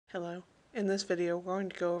Hello. In this video we're going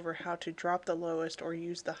to go over how to drop the lowest or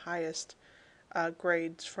use the highest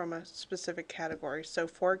grades from a specific category. So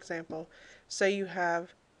for example, say you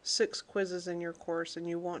have 6 quizzes in your course and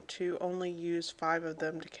you want to only use 5 of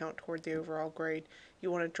them to count toward the overall grade.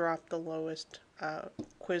 You want to drop the lowest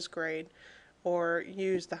quiz grade or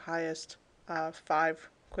use the highest 5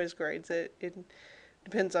 quiz grades. It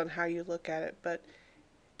depends on how you look at it, but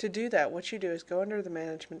to do that what you do is go under the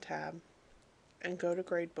Management tab and go to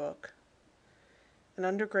Gradebook. And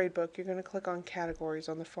under Gradebook, you're going to click on Categories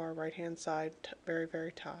on the far right-hand side,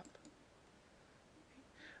 very top.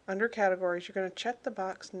 Under Categories, you're going to check the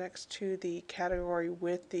box next to the category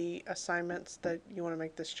with the assignments that you want to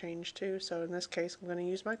make this change to. So in this case, I'm going to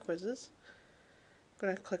use my quizzes. I'm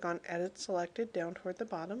going to click on Edit Selected down toward the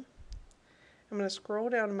bottom. I'm going to scroll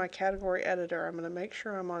down to my category editor. I'm going to make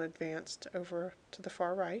sure I'm on Advanced over to the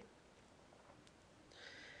far right.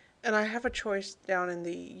 And I have a choice down in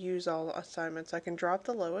the Use All assignments. I can drop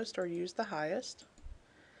the lowest or use the highest.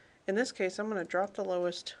 In this case, I'm going to drop the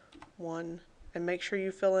lowest one and make sure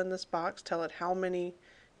you fill in this box. Tell it how many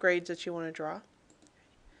grades that you want to drop.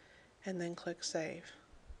 And then click Save.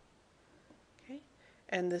 Okay.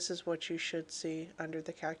 And this is what you should see under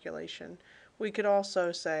the calculation. We could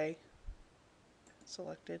also say,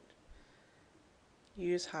 selected,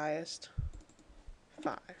 use highest,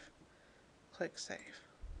 5. Click Save.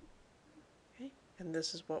 And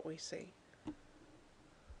this is what we see.